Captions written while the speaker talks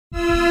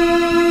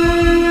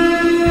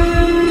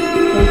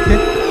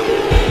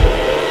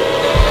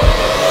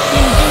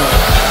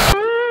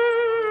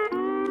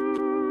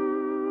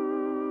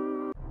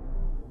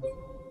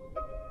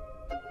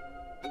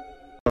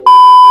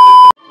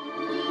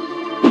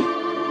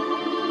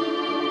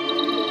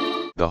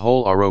the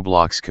whole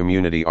Roblox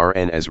community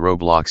RN as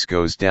Roblox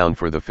goes down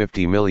for the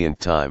 50 millionth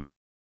time.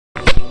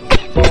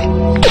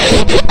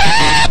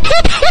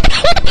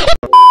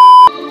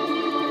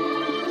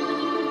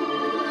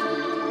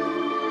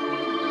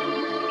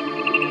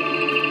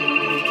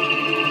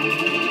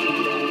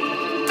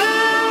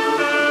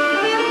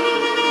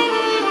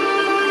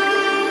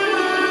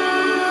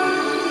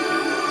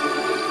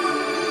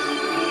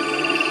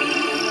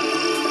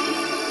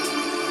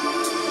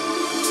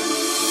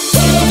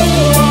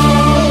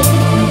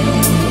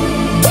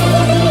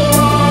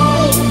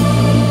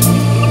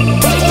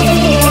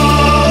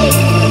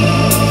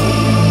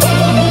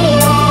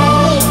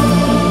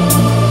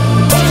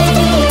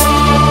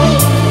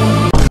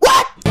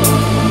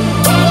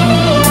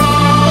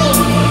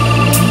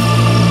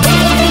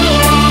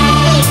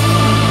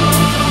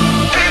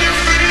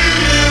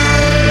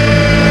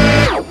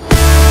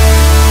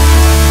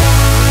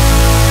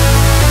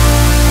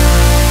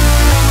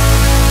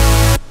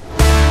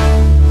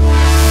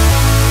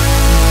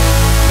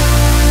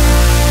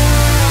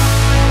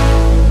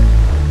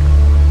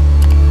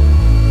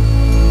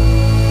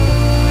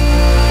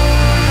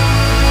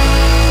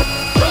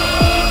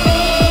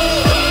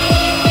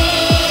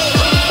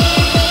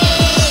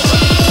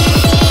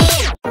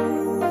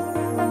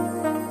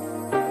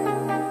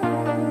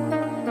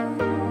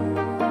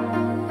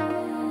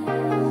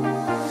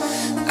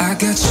 I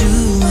got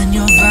you and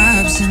your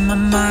vibes in my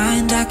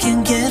mind, I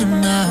can't get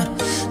them out,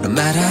 no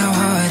matter how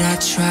hard I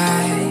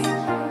try.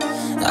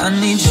 I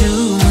need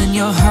you and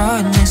your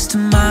heart next to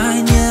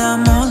mine, yeah,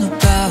 I'm all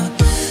about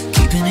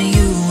keeping it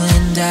you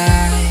and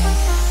I.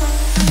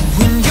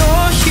 When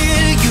you're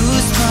here, you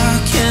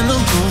spark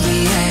chemical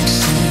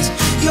reactions,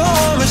 your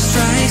aura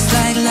strikes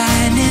like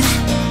lightning.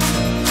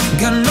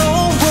 Got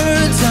no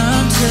words,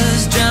 I'm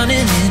just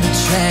drowning in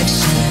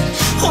attraction.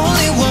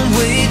 Only one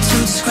way to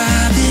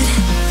describe it.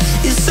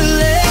 It's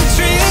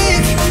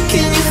electric,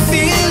 can you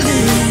feel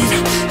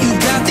it? You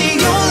got the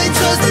only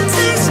touch that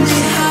takes me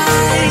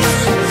high.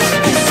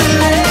 It's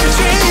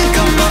electric,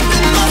 I'm up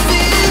in my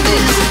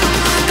feelings.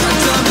 Got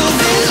double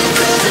vision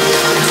 'cause I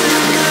love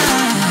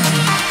tonight.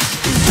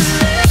 It's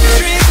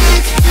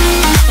electric.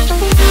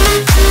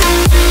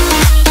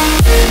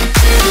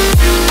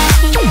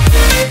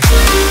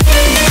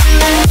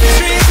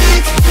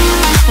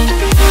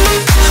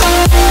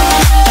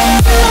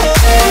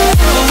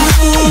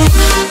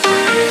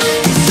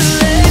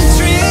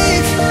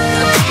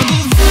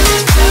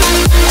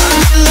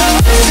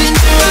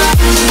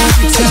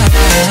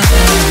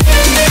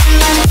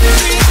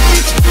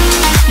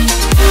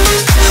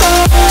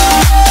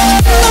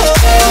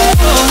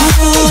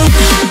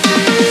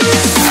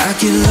 I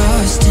get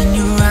lost in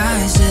your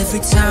eyes every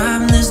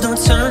time, there's no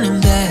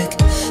turning back.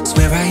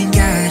 Swear I ain't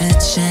got a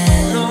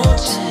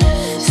chance.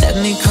 Had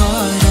me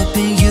caught up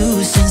in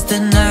you since the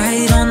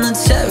night on the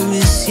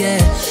terrace,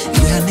 yeah.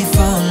 You had me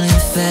falling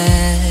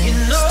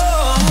fast.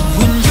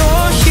 When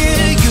you're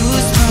here, you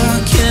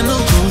spark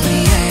chemical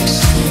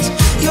reactions.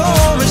 Your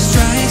aura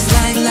strikes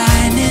like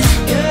lightning.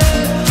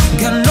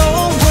 Got no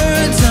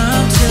words,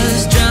 I'm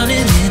just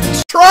drowning in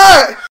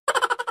attraction.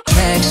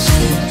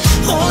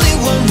 Only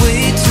one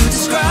way to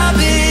describe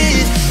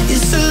it.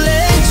 It's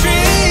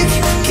electric,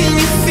 can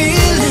you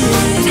feel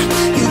it?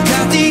 You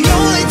got the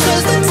only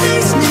touch that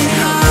takes me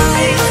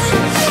high.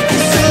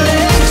 It's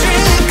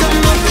electric, I'm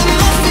up in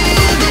my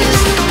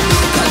feelings.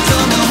 Got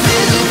double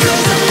vision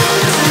 'cause I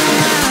love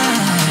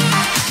tonight.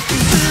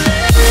 It's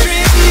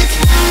electric.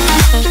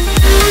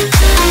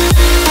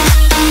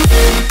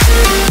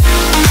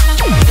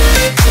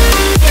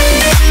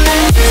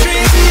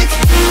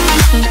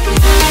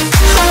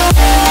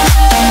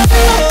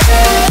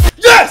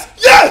 Yes!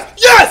 Yes!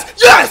 Yes!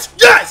 Yes!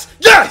 Yes!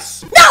 Yes!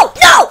 No!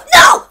 No!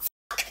 No!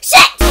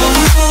 Shit!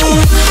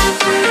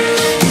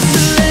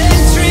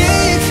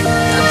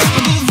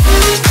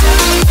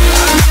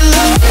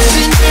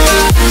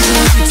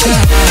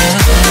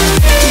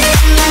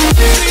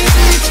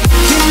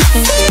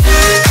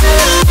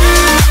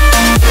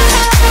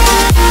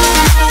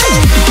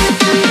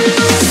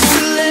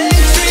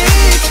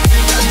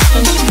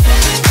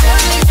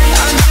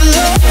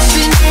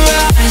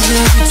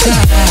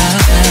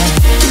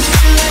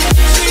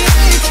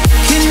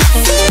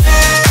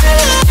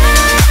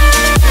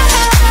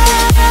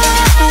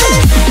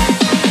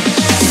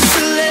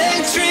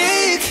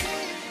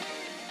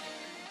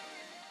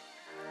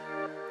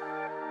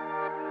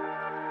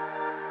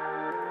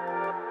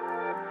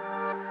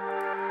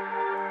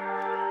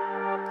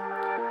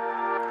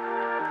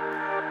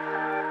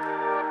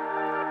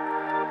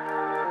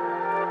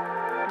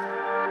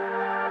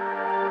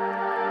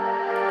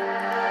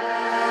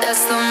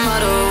 That's the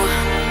motto.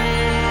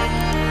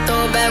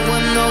 Throw back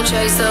with no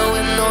chaser,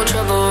 with no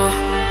trouble.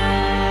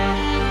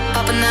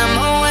 Popping that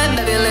Moet,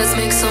 baby, let's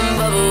make some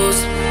bubbles.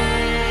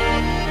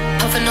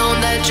 Puffing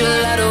on that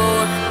gelato,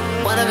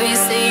 wanna be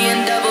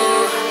seeing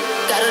double.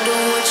 Gotta do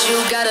what you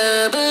gotta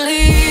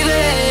believe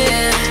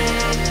in.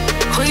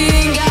 We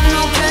ain't got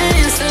no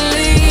plans to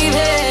leave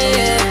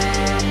it.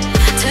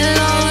 Tell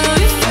all of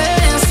your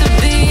friends to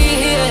be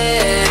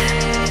here.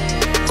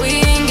 We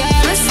ain't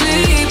gotta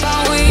sleep.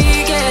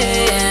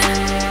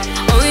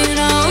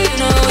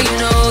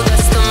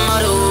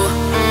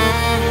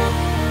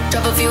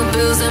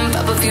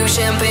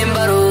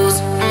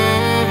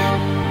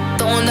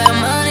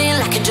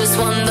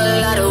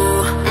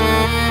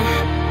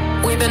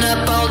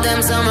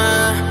 damn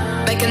summer,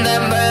 making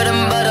that bread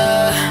and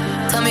butter.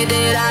 Tell me,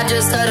 did I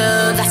just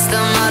stutter? That's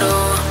the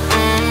motto.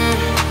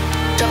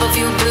 Drop a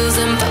few pills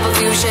and pop a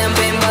few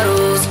champagne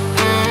bottles.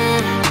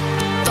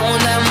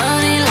 Throwing that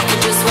money like you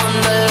just won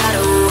the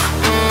lotto.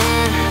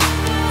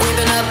 We've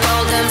been up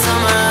all damn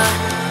summer,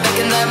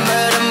 making that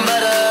bread and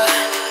butter.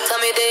 Tell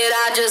me, did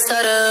I just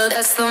stutter?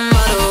 That's the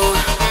motto.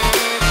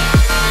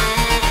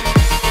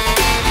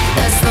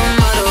 That's the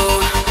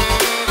motto.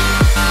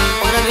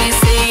 Wanna be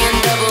seeing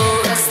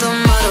double. That's the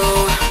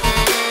motto.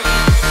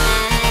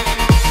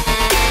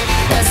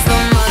 That's the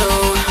motto.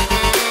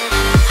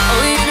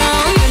 Oh, you know,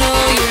 you know,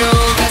 you know.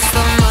 That's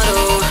the motto.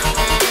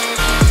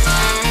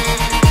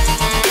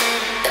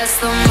 That's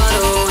the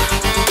motto.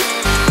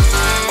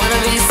 Wanna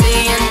be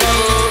seeing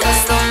double.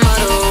 That's the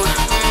motto.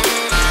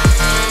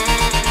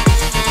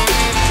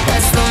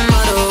 That's the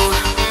motto.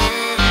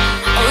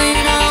 Oh,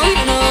 you know,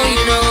 you know,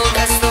 you know.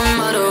 That's the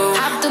motto.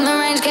 Hopped in the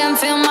range, can't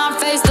feel my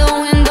face, the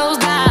windows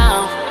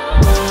down.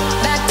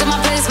 Back to my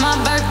place, my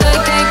birthday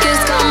cake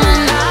is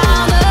coming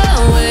out.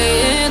 The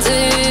way it's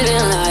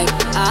hitting like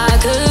I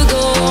could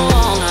go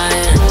all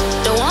night.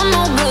 Don't want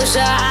no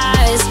bloodshot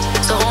eyes,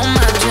 so hold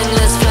my drink,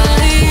 let's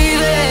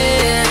believe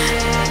it.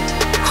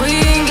 We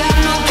ain't got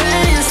no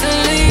plans to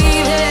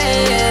leave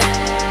it.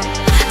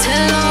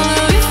 Tell all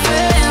of your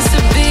friends to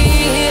be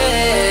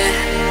here.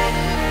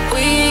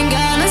 We ain't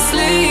gonna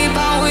sleep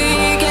all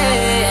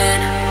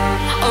weekend.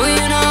 Oh,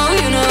 you know,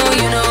 you know,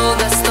 you know,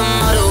 that's the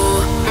motto.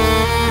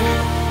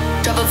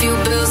 Drop a few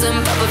bills and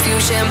pop a few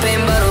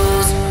champagne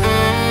bottles.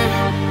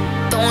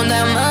 Throwing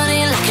that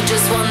money like you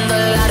just won the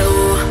lotto.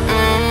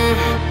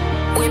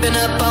 We've been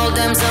up all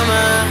damn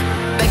summer,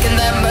 making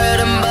that bread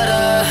and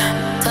butter.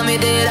 Tell me,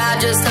 did I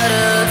just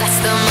stutter? That's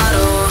the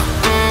motto.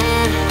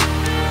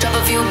 Drop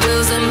a few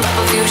bills and pop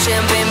a few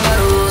champagne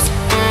bottles.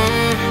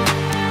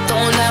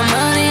 Throwing that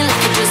money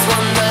like you just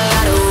won the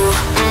lotto.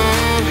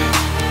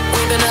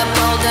 We've been up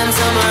all damn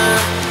summer,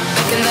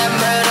 making that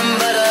bread and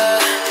butter.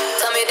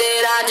 Tell me,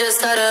 did I just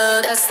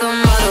stutter? That's the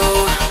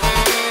motto.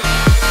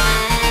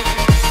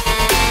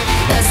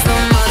 That's the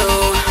motto.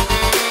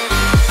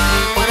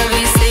 Wanna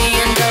be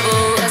seeing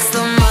double. That's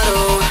the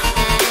motto.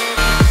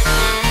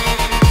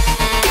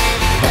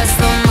 That's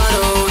the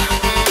motto.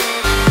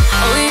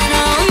 Oh, you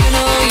know, you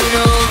know, you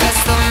know.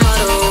 That's the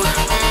motto.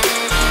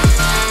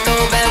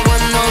 Throw back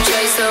with no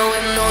chaser,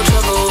 with no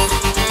trouble.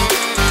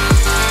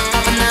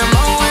 Popping that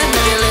moe,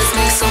 baby, let's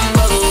make some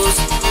bubbles.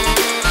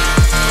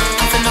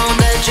 Puffing on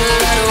that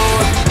gelato.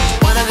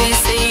 Wanna be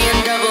seeing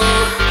double.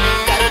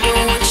 Gotta do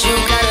what you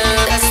gotta.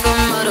 That's the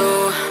motto.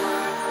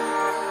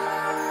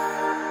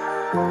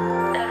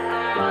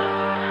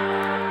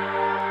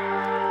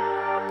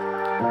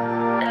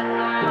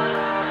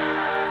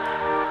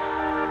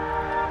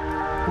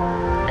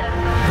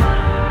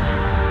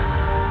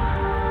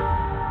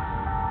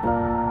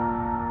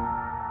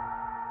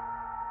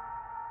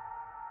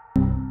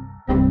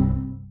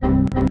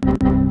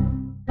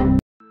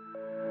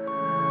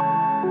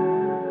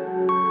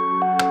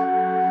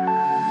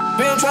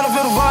 Been tryna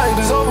feel the vibe,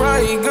 it's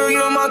alright. Girl,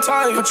 you're my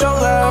type. Put your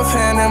left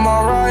hand in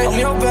my right. I'm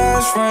your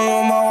best friend,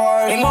 you're my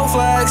wife. Ain't no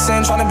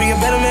flexing, tryna be a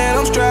better man,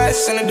 I'm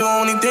stressed. And I do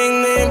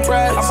anything to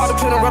impress. I pop the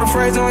pen and write a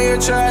phrase on your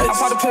chest. I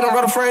pop the pen and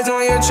write a phrase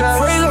on your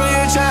chest. Phrase on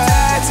your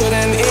chest. To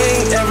then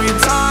ink every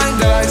time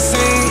that I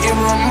see. It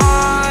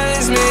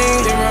reminds me,